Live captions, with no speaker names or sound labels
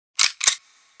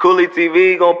Coolie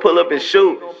TV gon' pull up and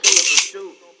shoot.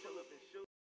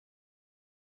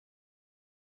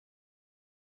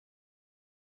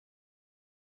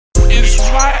 It's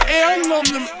YL on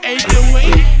them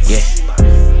 808.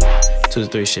 Yeah. 2 to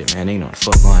 3 shit, man. They know what the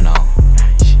fuck going on.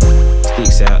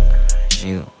 Sticks out.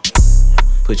 Nigga.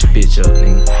 Put your bitch up,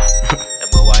 nigga. That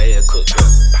boy YL cooked up.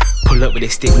 Pull up with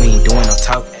that stick, we ain't doing no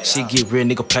talk. Shit get real,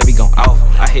 nigga play, we gon' off.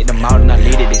 I hit them out and I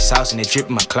lit it, this sauce and it drip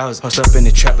in my closet. Post up in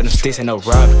the trap and them sticks ain't no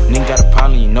robbing. Nigga got a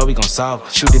problem, you know we gon' solve.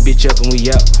 Shoot the bitch up and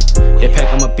we out. That pack,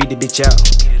 I'ma beat the bitch out.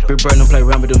 Big bro don't play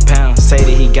around with them pounds. Say that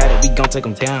he got it, we gon' take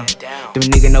him down. Them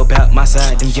nigga know about my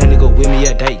side. Them young nigga with me,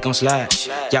 yeah, they gon' slide.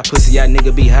 Y'all pussy, y'all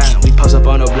nigga be high. We post up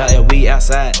on the block, yeah, we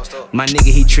outside. My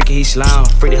nigga, he tricky, he slime.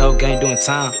 Free the whole gang doing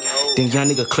time. Them young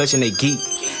nigga clutching, they geek.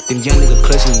 Them young nigga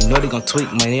clutching, you know they gon'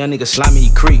 tweak. My young nigga slimy, he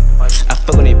creep. I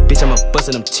fuck on that bitch, I'ma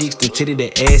bustin' them cheeks. Them titty,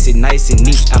 that ass, it nice and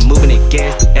neat. I'm moving that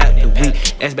gas throughout the week.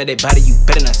 Ask about that body, you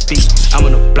better not speak. I'm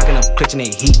on the block and I'm clutching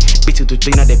that heat.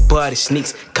 B223, not that boy, that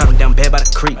sneaks. Caught him down bad by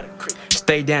the creek.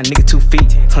 Stay down, nigga 2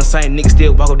 feet. Same nigga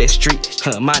still walk up that street.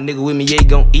 My nigga with me, yeah, he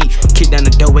gon' eat. Kick down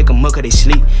the door, wake him up, cause they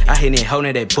sleep. I hit that hoe,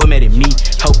 now that boy mad at me.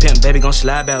 Hoe pimp, baby gon'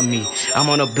 slide about me. I'm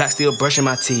on the block, still brushing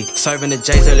my teeth. Serving the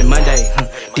J's early Monday.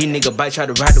 These nigga bite, try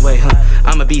to ride the way.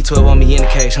 I'ma be 12 on me in the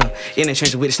cage. In the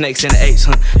trenches with the snakes and the apes.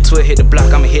 12 hit the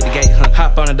block, I'ma hit the gate.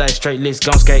 Hop on the dice, straight list,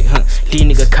 gon' skate. These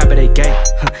niggas copy they gate.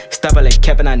 Stop at that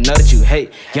cap and I know that you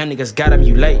hate. Young niggas got them,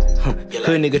 you late.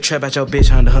 Hood nigga trap out your bitch,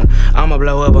 Honda. I'ma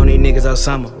blow up on these niggas all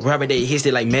summer. Robert, they hits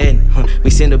it like Madden. We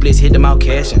send the blitz, hit them out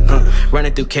cashing.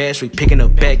 Running through cash, we picking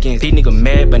up back ends. These niggas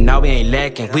mad, but now we ain't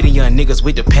lacking. We the young niggas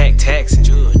with the pack taxing.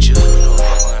 You know what fuck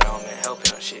going on, man. Help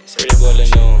him shit. Pretty boy,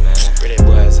 let know, man. Pretty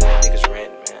boy, I say niggas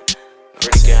ranting, man.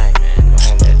 Pretty gang, man. Don't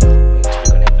have that though. We can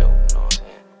speak on that though. You know what I'm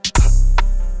saying?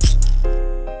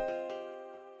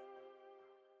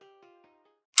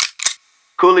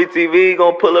 Coolie TV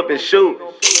gon' pull up and shoot.